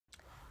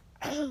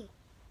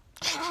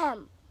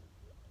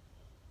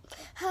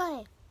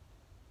Hi,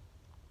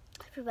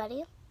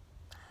 everybody.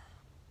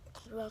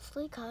 It's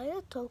Roughly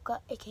Kaya Toka,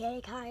 aka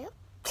Kaya.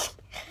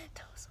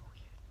 That was a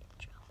weird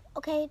intro.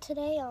 Okay,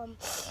 today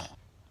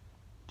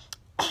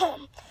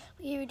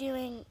we are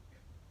doing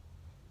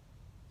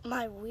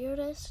my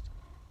weirdest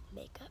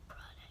makeup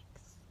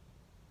products.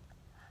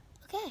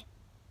 Okay.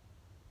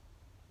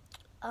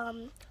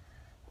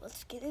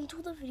 Let's get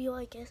into the video.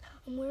 I guess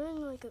I'm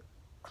wearing like a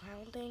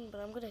crown thing,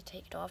 but I'm gonna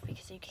take it off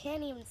because you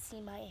can't even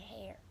see my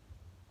hair.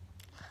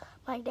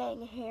 My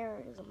dang hair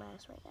is a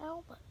mess right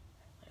now, but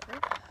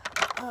whatever.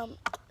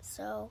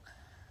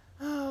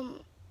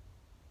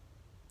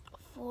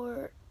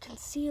 For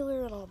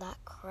concealer and all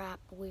that crap,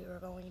 we are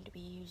going to be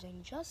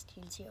using just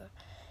concealer,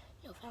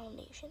 no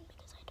foundation,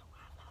 because I don't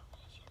have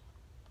foundation.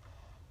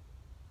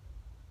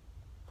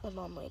 I'm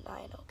on my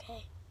 9,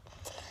 okay?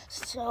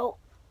 So,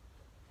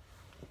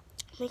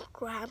 let me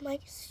grab my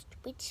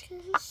stupid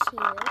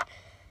concealer.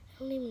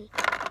 I don't even,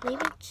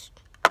 maybe it's,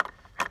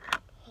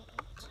 hold on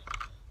one second.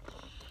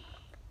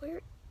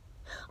 Where?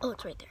 Oh,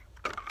 it's right there.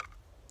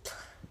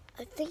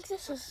 I think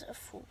this is a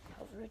full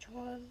coverage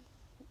one.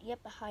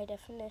 Yep, a high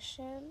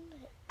definition.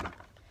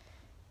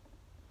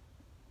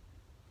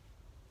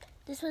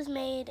 This was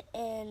made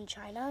in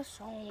China,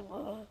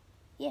 so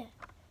yeah.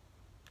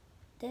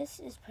 This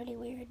is pretty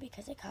weird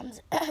because it comes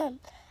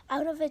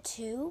out of a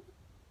tube.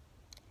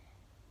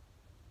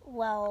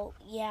 Well,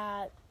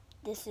 yeah,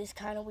 this is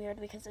kind of weird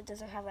because it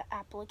doesn't have an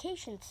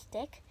application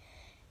stick.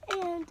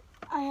 And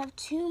I have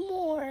two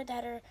more.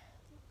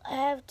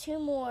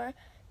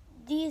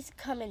 These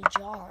come in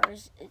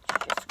jars. It's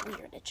just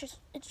weird. It's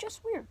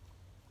just weird.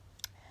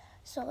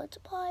 So let's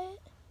apply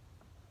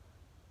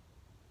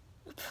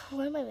it.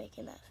 Why am I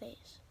making that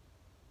face?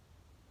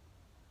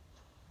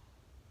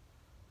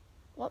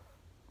 What?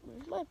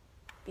 Where's my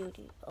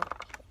beauty? Oh,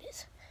 here it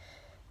is.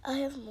 I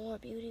have more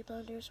beauty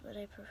blenders, but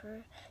I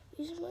prefer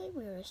using my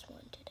weirdest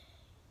one today.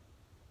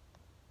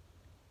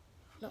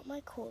 Not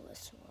my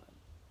coolest one.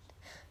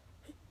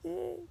 Oh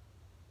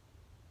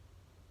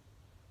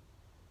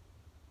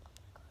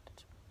my god,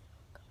 it's really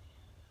not coming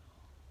out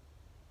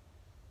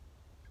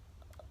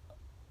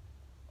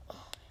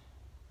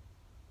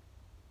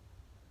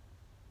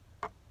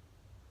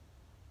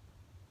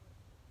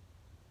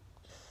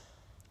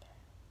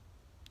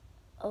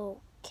at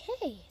all.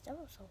 Okay, that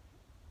was a...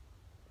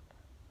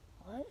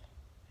 What?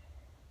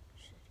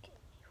 Should give me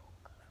full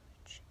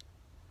coverage.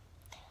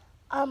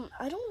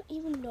 I don't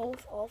even know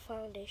if all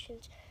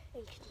foundations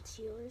and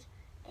concealers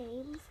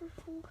aim for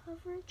full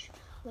coverage.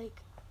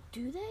 Like,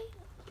 do they?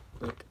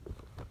 Like,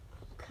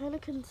 I'm kind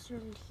of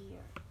concerned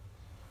here.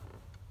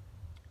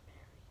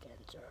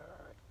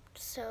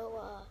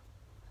 So,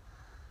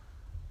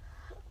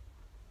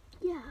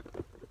 yeah.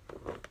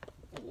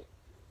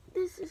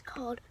 This is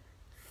called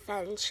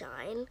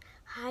Fanshine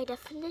High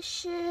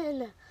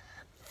Definition.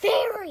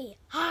 Very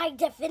high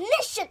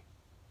definition!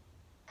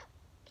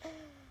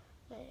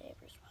 My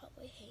neighbors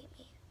probably hate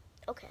me.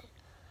 Okay.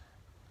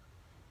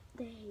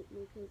 They hate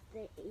me because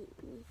they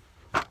ate me.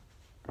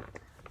 Okay.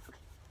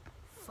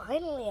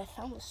 Finally, I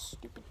found the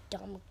stupid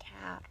dumb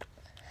cap.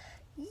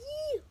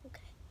 Yee!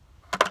 Okay.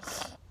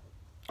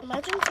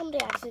 Imagine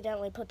somebody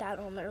accidentally put that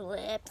on their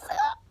lips.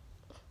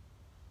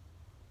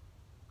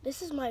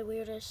 This is my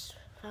weirdest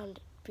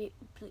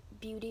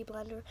beauty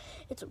blender.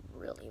 It's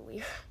really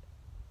weird.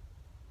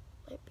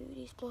 My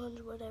beauty sponge,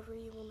 whatever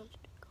you want to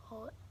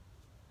call it.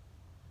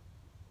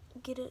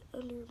 Get it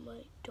under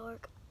my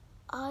dark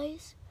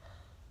eyes.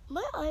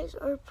 My eyes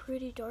are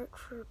pretty dark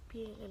for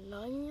being a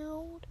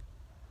 9-year-old.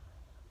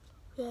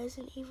 Who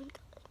hasn't even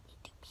gotten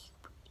into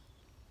puberty.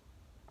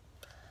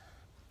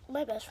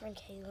 My best friend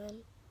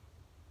Kaylin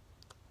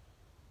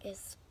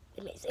is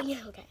amazing.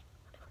 Okay,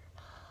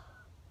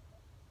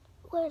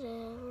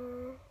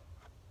 whatever.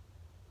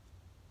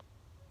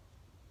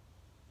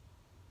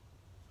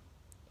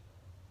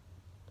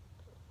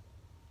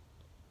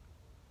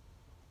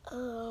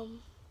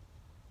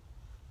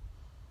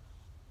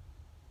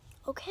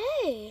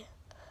 Okay.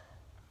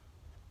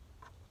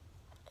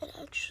 It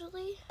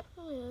actually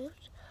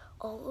removed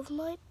all of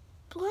my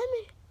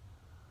blemish.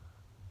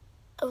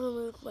 I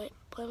removed my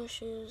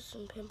blemishes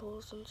and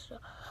pimples and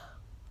stuff.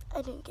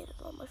 I didn't get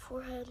it on my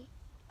forehead.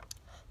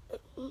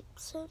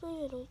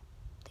 Sadly, I don't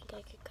think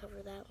I could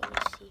cover that. Let me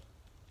see.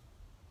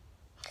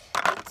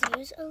 Let's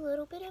use a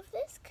little bit of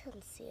this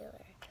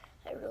concealer.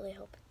 I really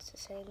hope it's the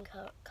same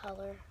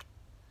color.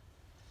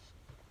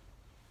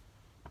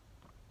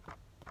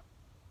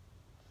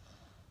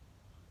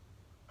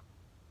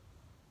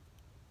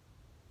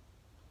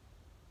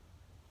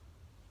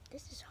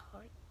 This is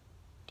hard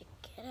to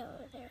get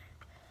out of there.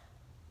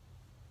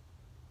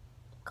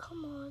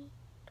 Come on.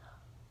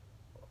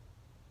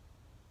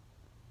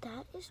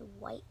 That is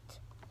white.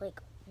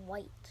 Like,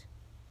 white.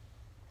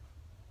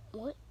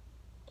 What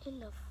in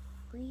the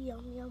free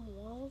yum yum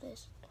world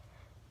is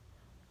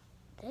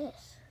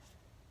this?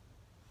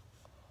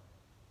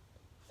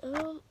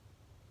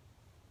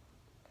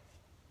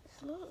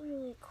 It's not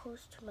really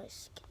close to my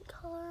skin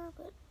color,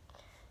 but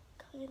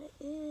kind of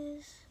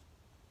is.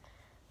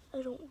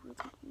 I don't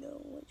really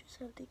know. I just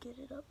have to get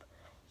it up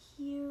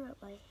here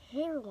at my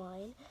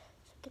hairline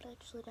so it can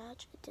actually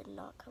match. It did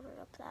not cover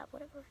up that,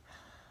 whatever.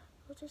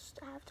 I'll just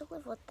have to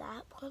live with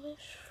that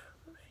blemish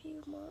for a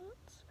few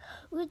months.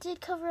 We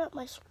did cover up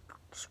my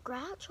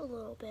scratch a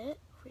little bit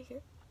over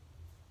here.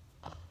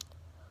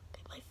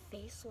 Okay, my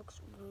face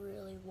looks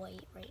really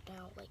white right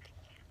now, like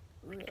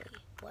really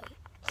white.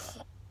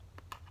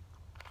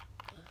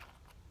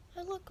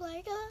 I look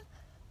like a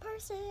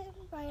person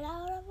right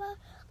out of a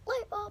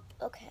light bulb.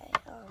 Okay,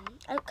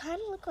 I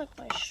kind of look like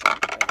my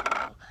shirt right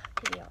now,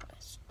 to be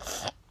honest.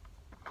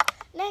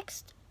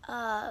 Next,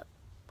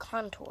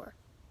 contour.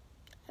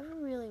 I have a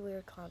really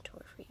weird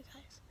contour for you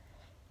guys.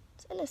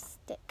 It's in a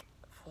stick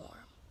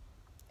form.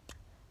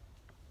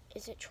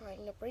 Is it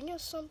trying to bring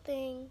us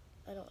something?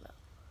 I don't know.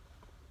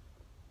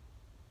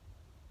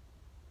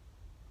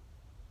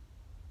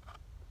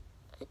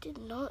 It did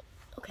not.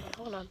 Okay,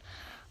 hold on.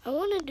 I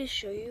wanted to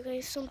show you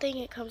guys something.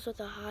 It comes with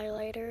a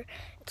highlighter.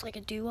 It's like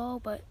a duo,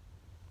 but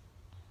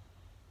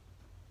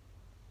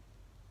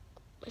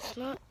it's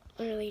not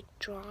really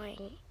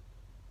drawing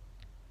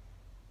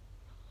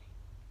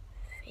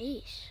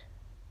face.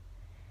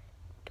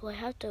 Do I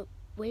have to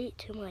wait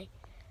till my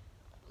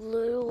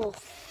little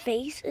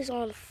face is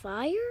on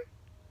fire?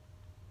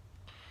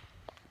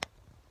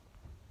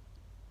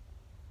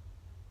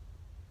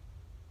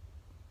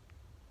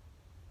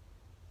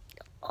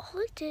 All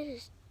it did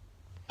is...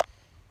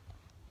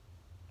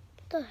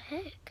 What the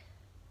heck?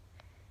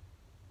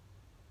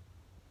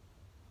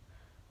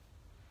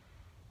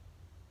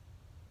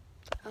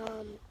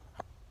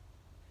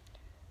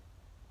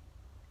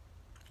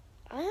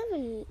 I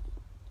have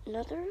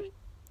another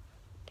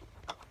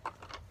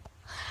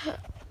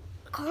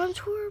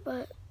contour,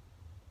 but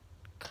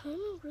kind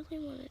of really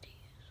wanted to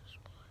use this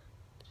one.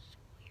 It's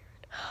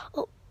weird.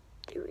 Oh,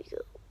 there we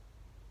go.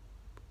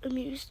 I'm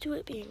used to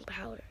it being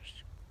powders.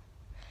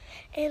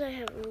 And I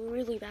have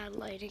really bad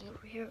lighting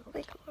over here. Let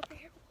me go over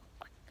here.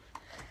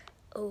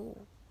 Oh,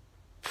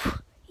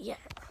 yeah.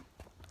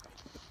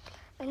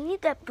 I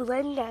need to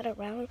blend that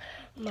around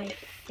my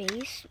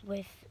face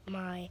with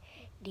my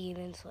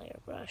Demon Slayer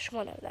brush.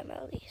 One of them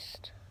at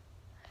least.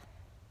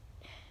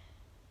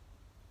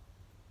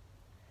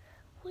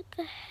 What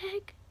the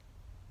heck?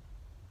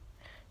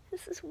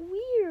 This is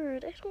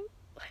weird. I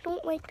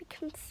don't like the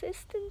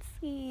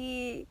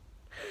consistency.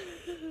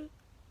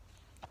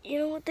 You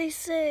know what they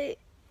say?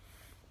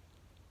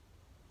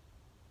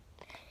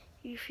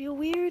 You feel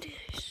weird?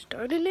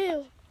 Start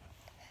anew.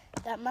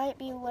 That might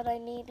be what I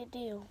need to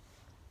do.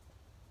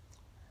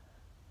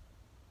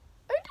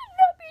 I did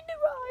not mean to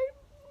rhyme.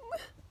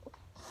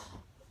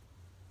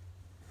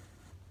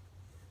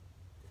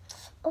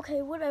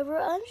 Okay, whatever.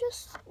 I'm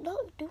just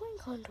not doing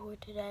contour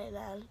today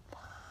then.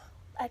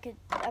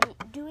 I'm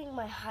doing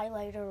my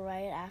highlighter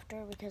right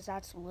after because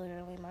that's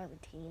literally my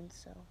routine,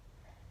 so.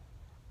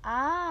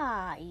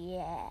 Ah,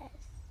 yes.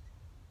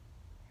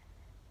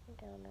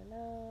 Down the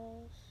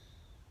nose.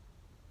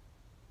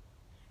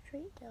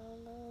 Straight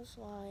down those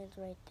lines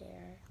right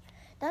there.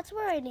 That's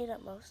where I need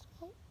it most.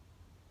 Oh,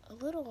 a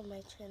little on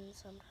my chin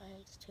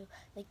sometimes too.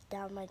 Like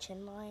down my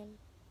chin line.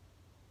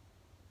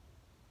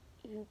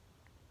 You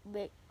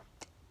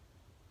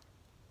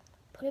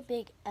put a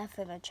big F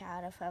in the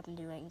chat if I'm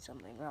doing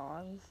something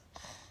wrong.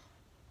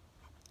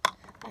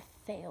 I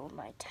failed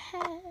my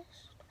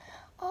test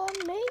on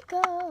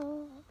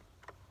makeup.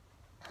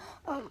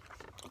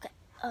 Okay.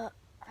 I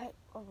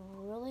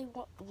really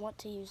want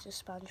to use the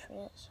sponge for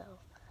it, so.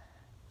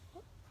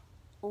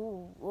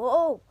 Ooh,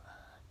 whoa!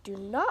 Do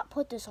not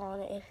put this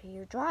on if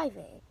you're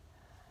driving.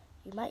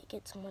 You might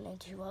get someone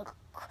into a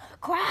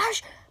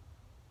crash.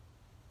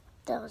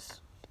 That was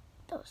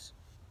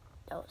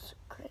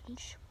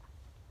cringe.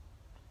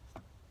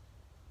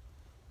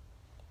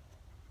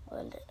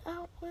 Blend it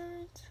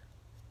outwards.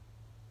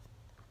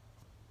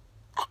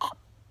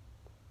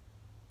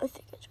 I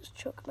think I just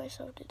choked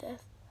myself to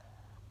death.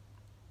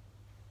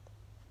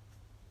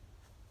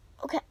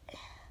 Okay.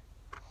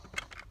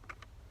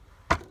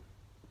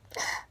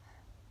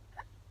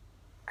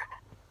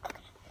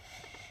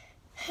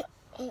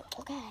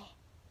 Okay.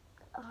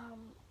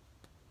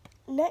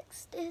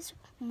 Next is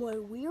my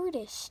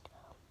weirdest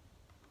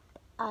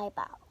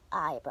eyebrow.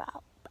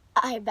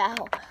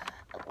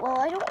 Well,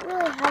 I don't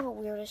really have a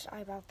weirdest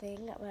eyebrow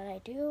thing, but I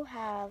do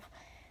have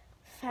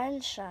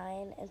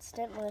Fanshine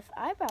Instant Lift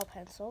eyebrow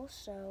pencil,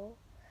 so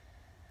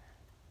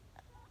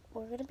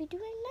we're gonna be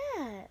doing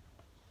that.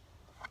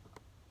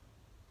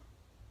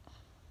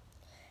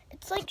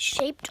 It's like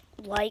shaped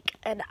like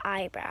an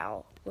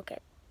eyebrow. Look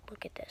at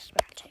this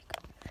magic.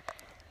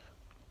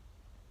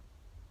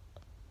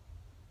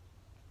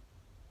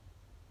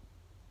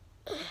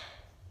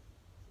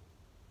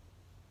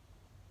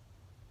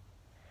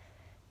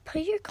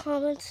 Put your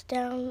comments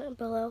down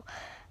below.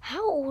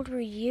 How old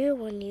were you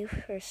when you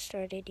first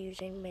started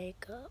using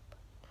makeup?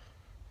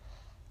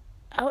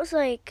 I was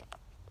like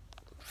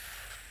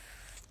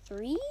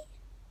 3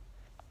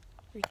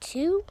 or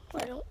 2. I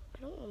don't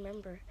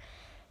remember.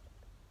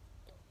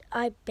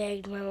 I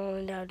begged my mom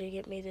and dad to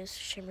get me this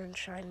Shimmer and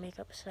Shine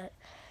makeup set.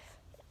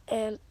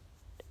 And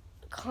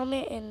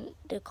comment in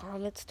the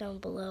comments down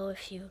below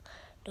if you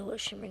know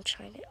what Shimmer and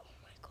Shine is. Oh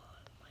my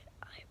god, my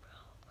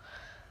eyebrow.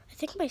 I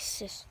think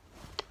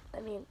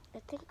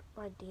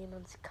my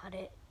demons cut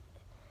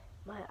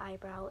my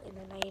eyebrow in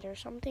the night or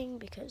something,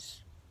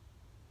 because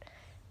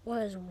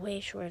one is way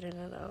shorter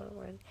than the other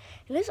one.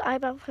 And this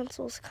eyebrow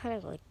pencil is kind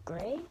of like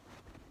gray.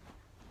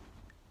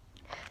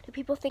 Do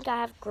people think I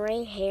have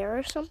gray hair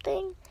or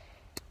something?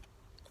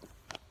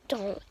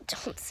 Don't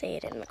say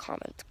it in the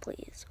comments,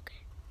 please,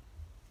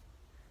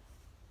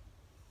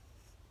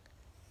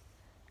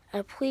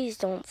 okay? Please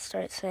don't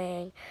start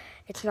saying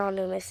it's not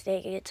a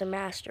mistake, it's a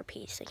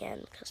masterpiece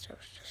again, because that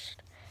was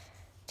just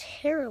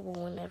terrible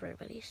when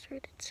everybody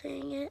started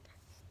saying it.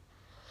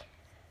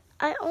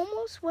 I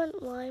almost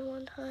went live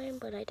one time,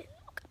 but I didn't.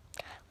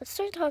 Okay. Let's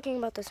start talking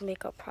about this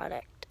makeup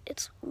product.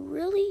 It's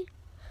really,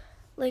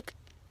 like,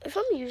 if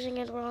I'm using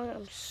it wrong,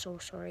 I'm so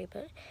sorry,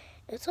 but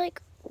it's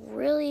like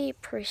really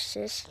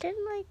persistent,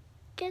 I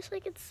guess I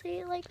could say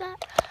it like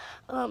that.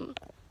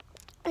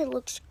 It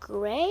looks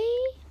grayish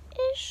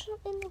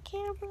in the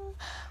camera.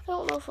 I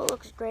don't know if it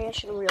looks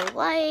grayish in real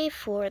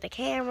life or the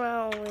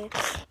camera only.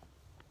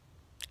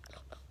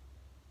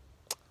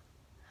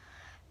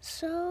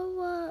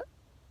 So,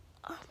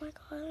 oh my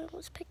god, I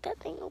almost picked that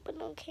thing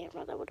open on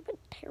camera. That would have been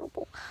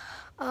terrible.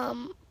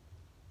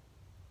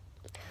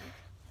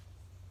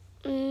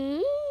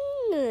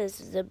 This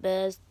is the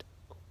best.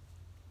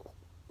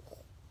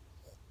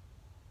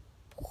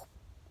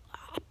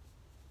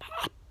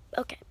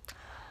 Okay.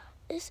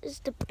 This is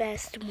the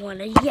best one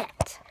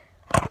yet.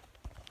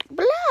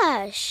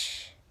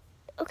 Blush.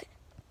 Okay.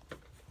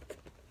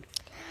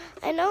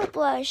 I know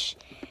blush,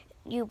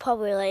 you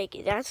probably like,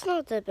 that's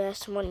not the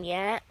best one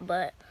yet,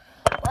 but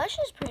blush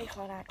is pretty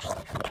fun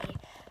actually for me.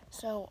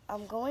 So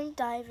I'm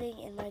diving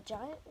in my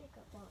giant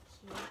makeup box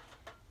here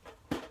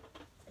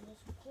and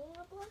just pulling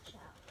a blush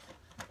out,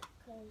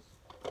 because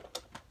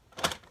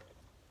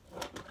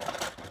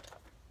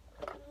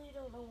I really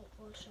don't know what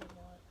blush I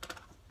want.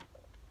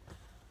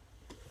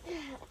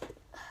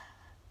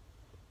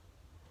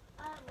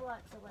 I have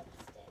lots of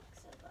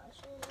lipsticks and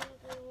brushes and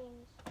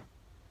things.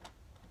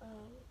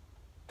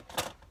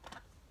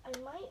 I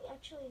might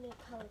actually need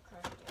color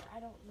corrector. I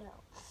don't know.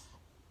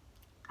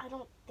 I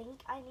don't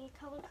think I need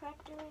color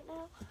corrector right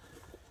now.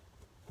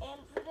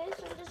 And for this,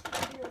 I'm just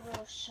going to do a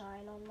little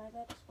shine on my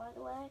lips, by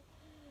the way.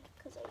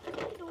 Because I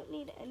really don't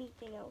need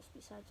anything else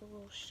besides a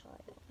little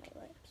shine on my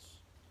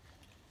lips.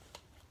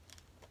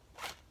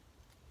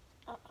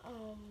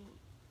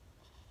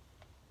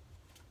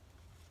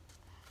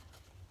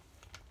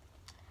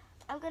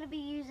 I'm going to be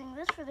using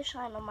this for the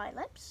shine on my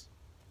lips.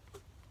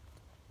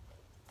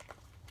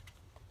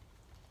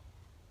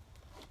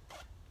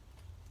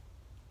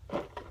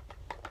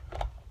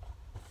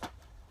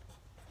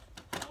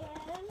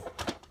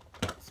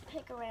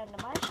 Pick a random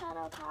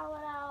eyeshadow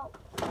palette out.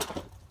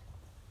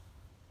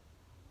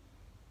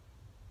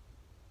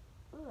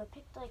 Ooh, I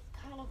picked like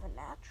kind of a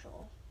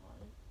natural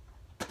one.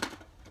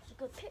 It's a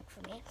good pick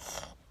for me,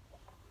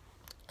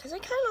 because I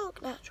kind of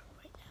look natural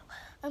right now.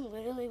 I'm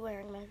literally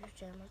wearing my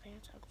pajama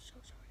pants. I'm so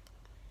sorry.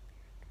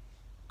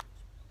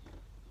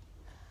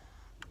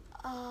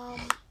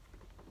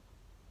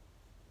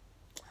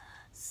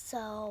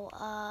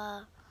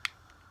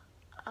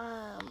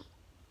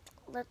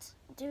 Let's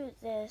do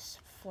this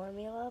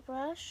formula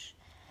brush.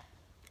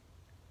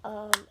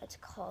 It's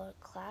called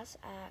Class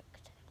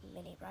Act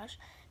Mini Brush.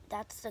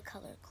 That's the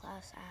color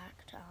Class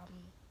Act.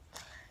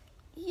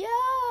 Yeah!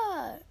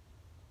 I'm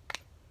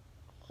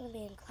gonna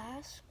be in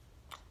class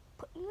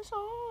putting this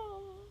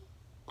on.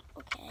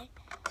 Okay.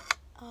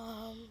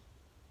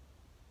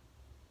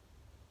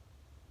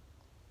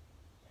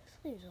 This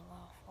leaves a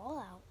lot of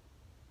fallout.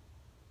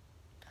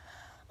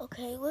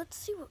 Okay, let's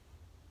see what.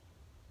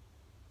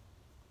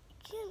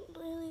 Can't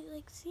really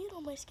like see it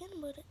on my skin,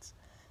 but it's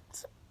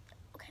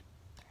okay.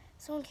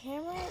 So on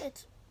camera,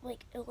 it's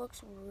like it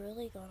looks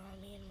really good on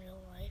me in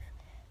real life.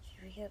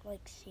 So you can't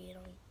like see it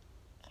on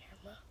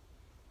camera.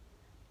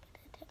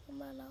 Did I tip on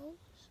my nose?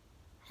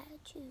 Had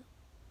you?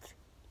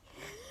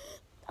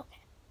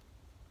 Okay.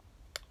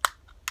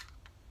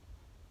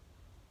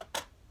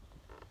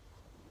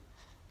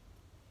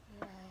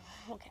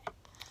 Okay.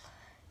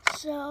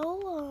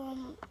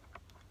 So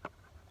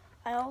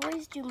I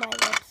always do my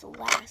lips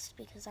last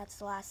because that's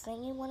the last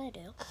thing you want to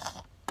do.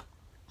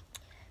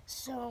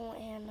 So,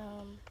 and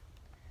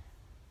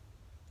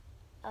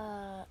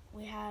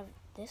we have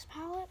this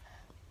palette.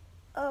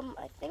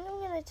 I think I'm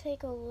gonna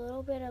take a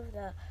little bit of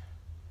the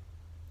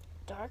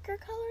darker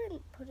color and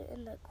put it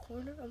in the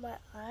corner of my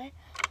eye.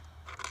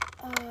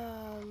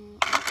 What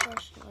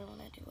brush do I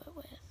want to do it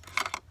with?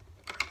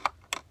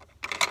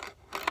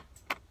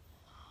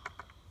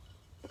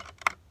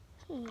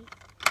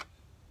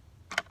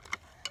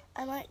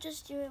 I might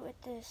just do it with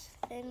this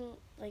thin,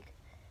 like,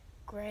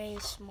 gray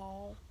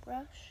small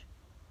brush.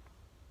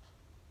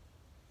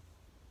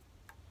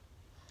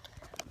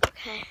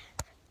 Okay.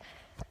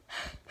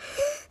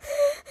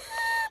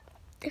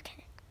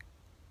 Okay.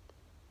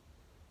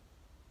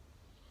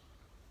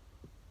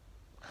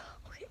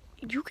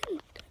 You can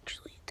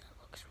actually, that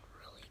looks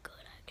really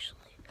good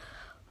actually.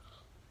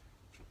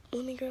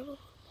 Let me grab a little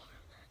more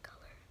of that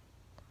color.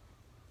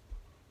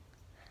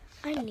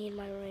 I need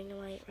my ring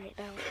light right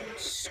now. I'm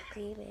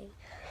screaming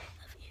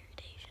of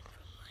irritation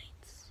from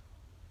lights.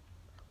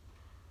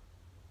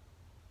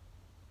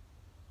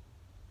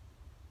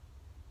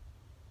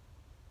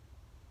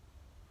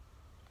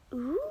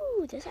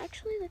 Ooh, this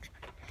actually looks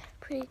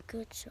pretty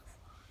good so far.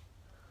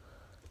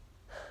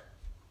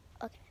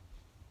 Okay.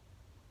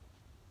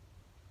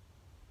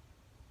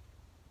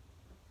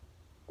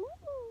 Ooh.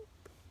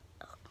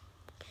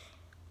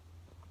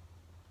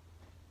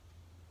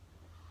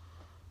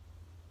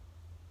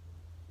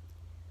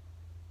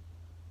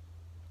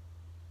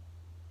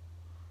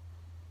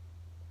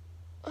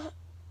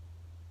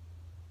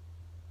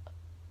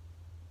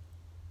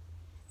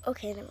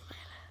 Okay, never mind.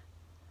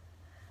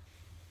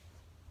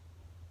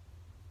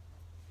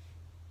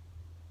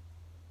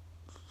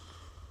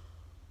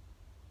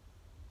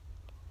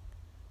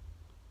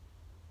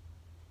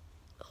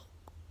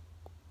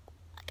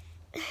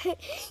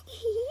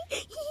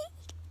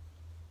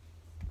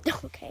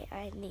 Okay,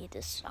 I need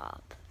to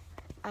stop.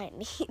 I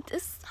need to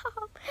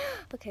stop.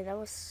 Okay, that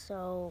was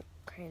so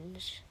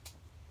cringe.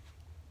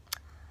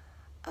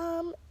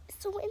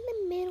 So in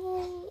the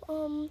middle,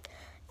 I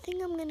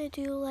think I'm gonna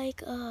do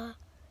like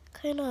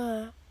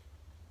kinda,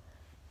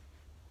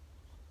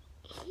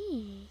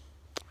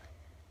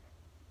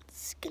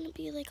 it's gonna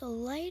be like a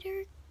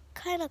lighter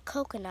kind of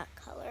coconut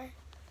color.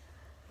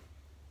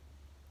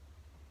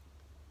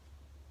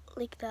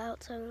 Like the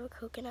outside of a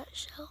coconut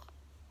shell,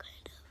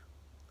 kind of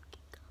looking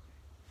color.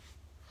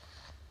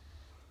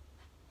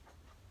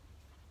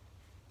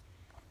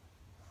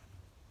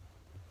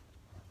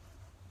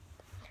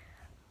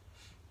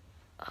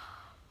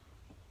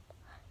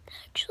 It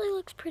actually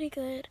looks pretty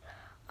good.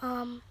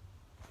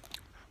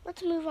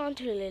 Let's move on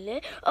to the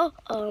lip.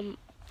 Okay,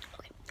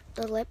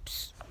 the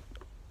lips.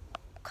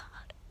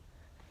 God,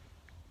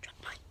 drop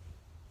my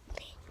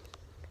thing.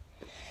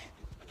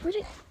 Where'd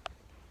it?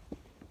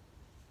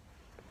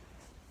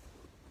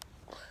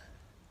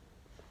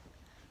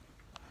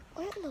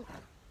 Where in the?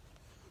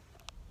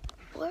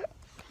 Where?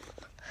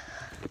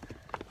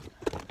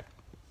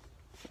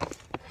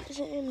 Is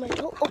it in my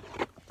tote? Oh,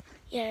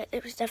 yeah,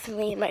 it was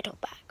definitely in my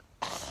tote bag.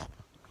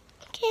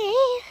 Okay.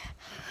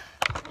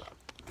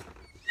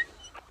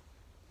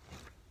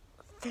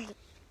 Thank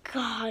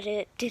God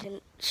it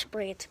didn't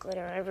spray its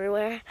glitter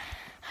everywhere.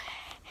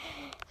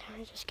 Now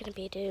we're just gonna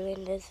be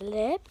doing this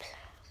lip.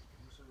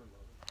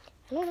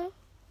 I don't know.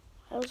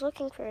 I was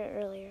looking for it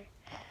earlier.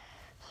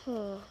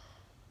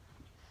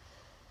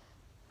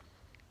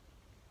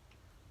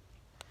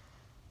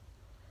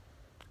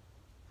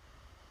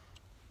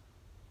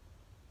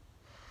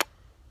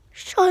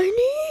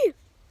 Shiny!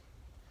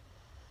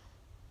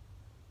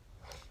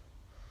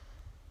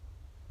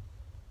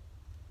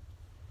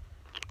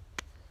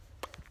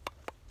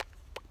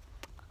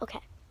 Okay.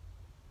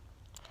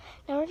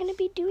 Now we're gonna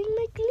be doing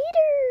my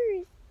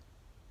glitters.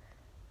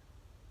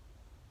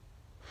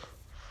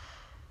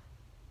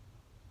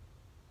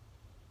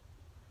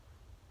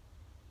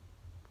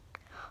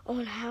 Oh,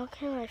 and how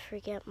can I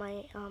forget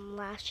my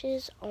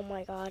lashes? Oh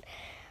my God.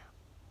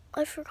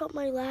 I forgot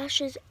my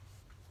lashes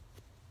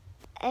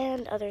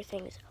and other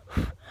things.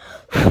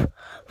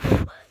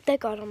 That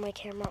got on my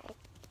camera.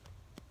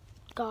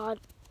 God.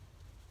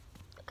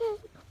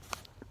 Okay.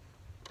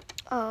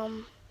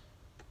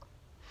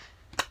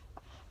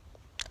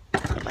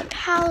 Put my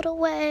palette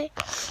away.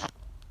 I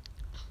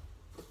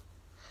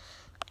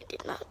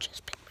did not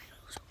just pick my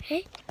nose,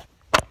 okay?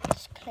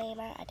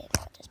 Disclaimer, I did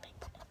not just pick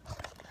my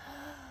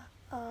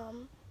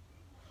nose.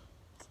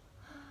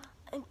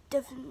 I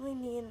definitely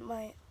need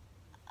my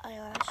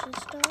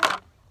eyelashes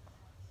done.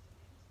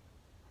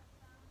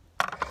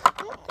 I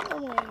don't think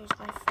I'm gonna use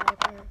my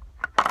fiber.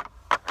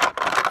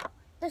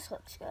 This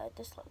looks good.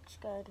 This looks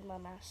good. My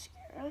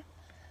mascara.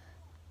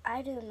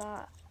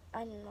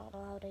 I'm not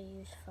allowed to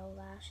use faux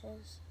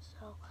lashes,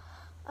 so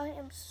I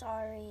am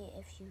sorry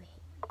if you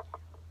hate me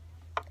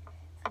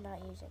for not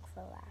using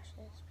faux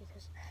lashes,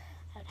 because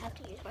I would have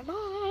to use my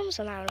mom's,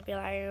 and I would be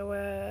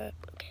like,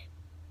 okay.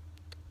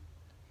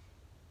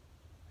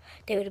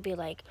 They would be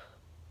like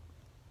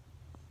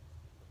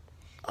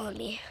on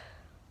me.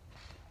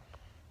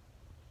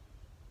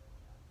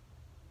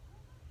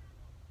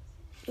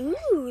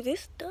 Ooh,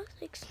 this does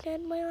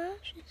extend my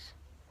lashes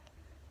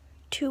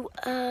to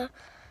a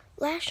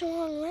lash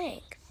long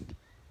length.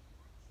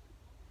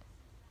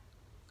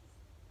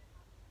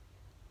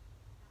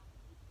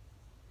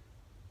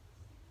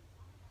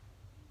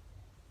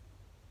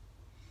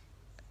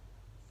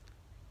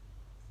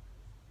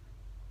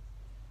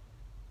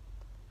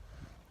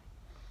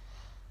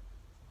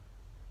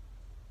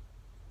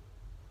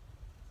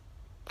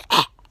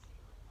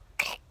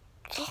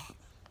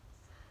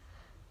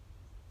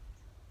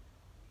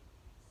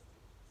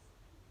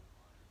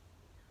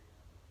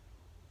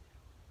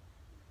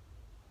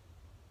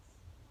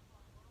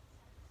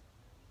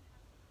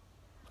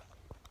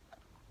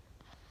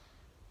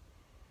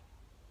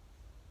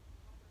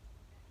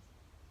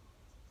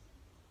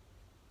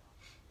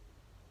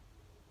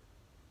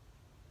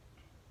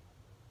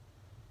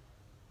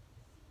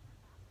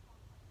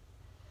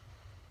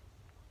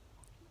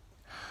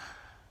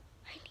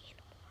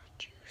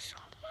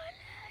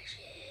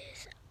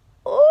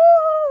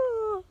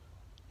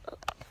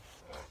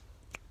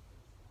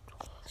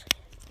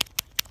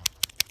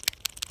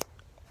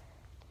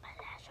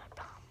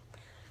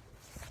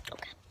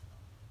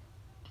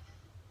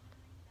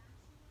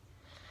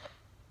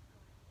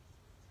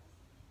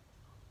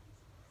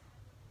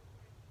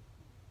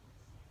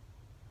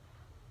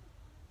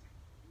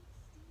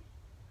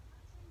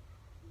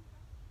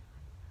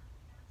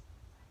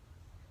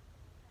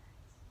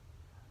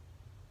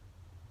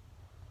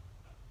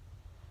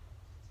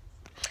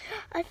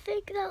 I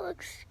think that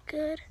looks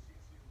good,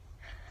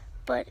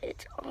 but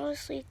it's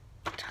honestly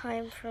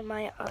time for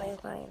my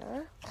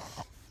eyeliner,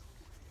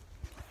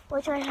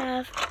 which I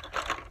have.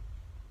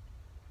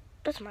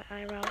 That's my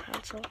eyebrow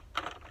pencil.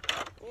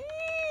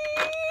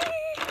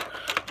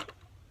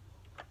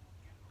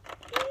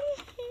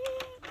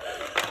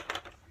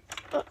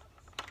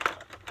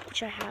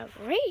 Which I have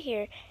right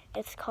here.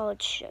 It's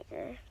called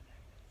Sugar.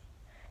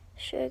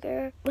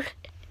 Sugar.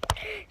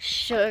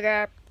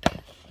 Sugar.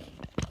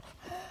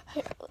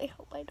 I really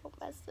hope I don't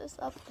mess this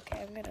up.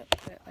 Okay, I'm gonna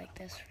put it like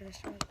this for this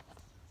one.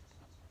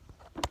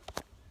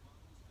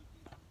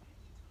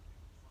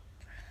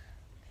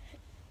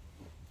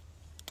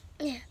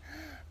 Yeah.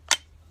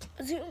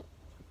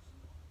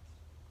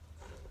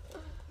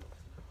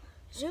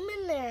 Zoom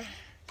in there.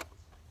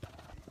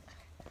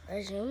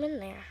 Zoom in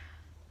there.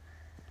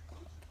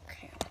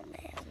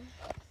 Cameraman.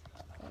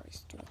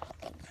 Always doing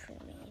things for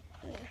me.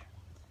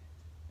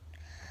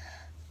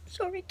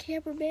 Sorry,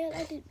 cameraman.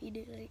 I didn't mean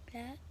it like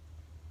that.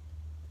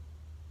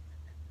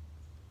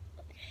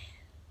 Okay.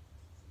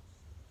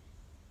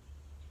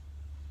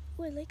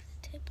 Oh, I like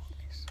the tip on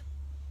this.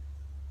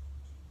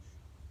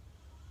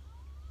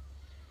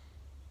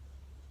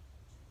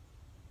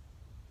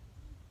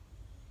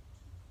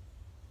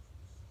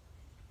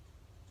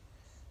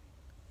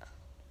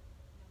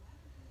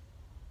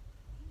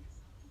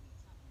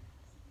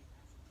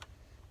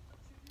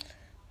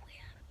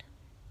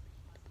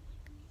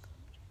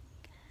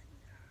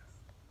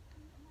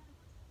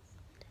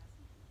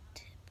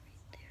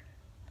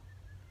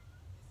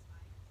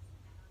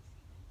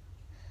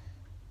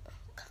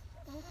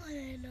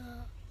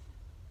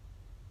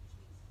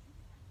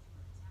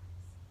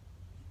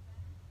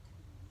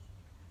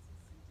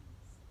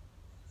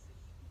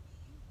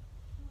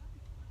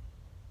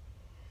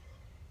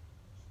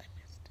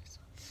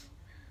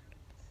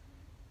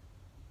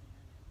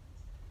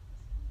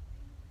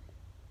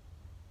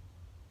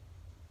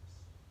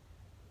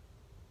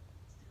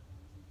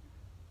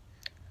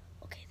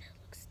 Okay, that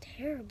looks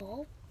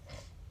terrible.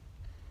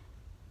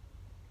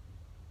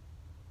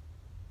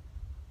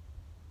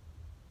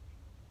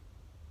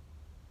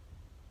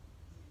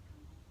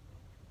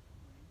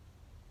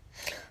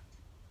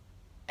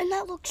 And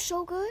that looks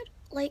so good.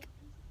 Like,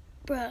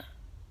 bruh.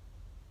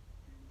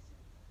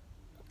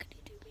 What can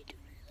you do me to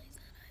like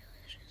that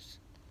eyelashes?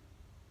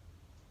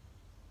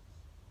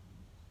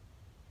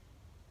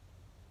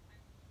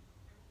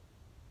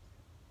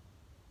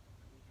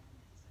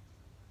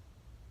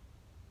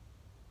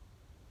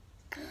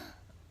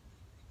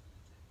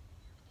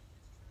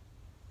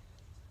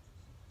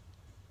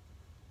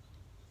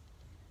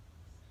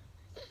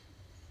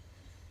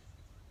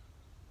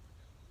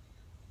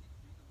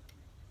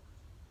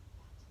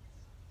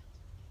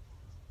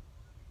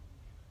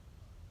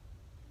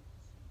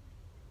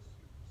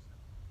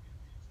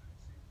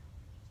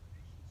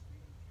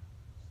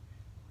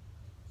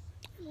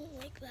 I don't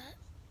like that.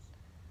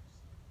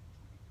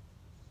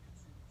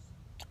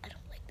 I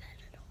don't like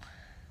that at all.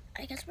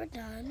 I guess we're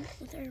done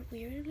with our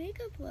weird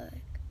makeup look.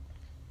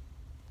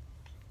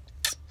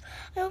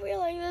 I hope you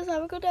like this.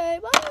 Have a good day.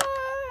 Bye.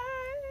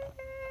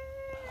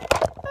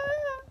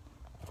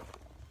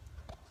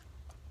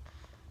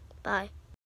 Bye.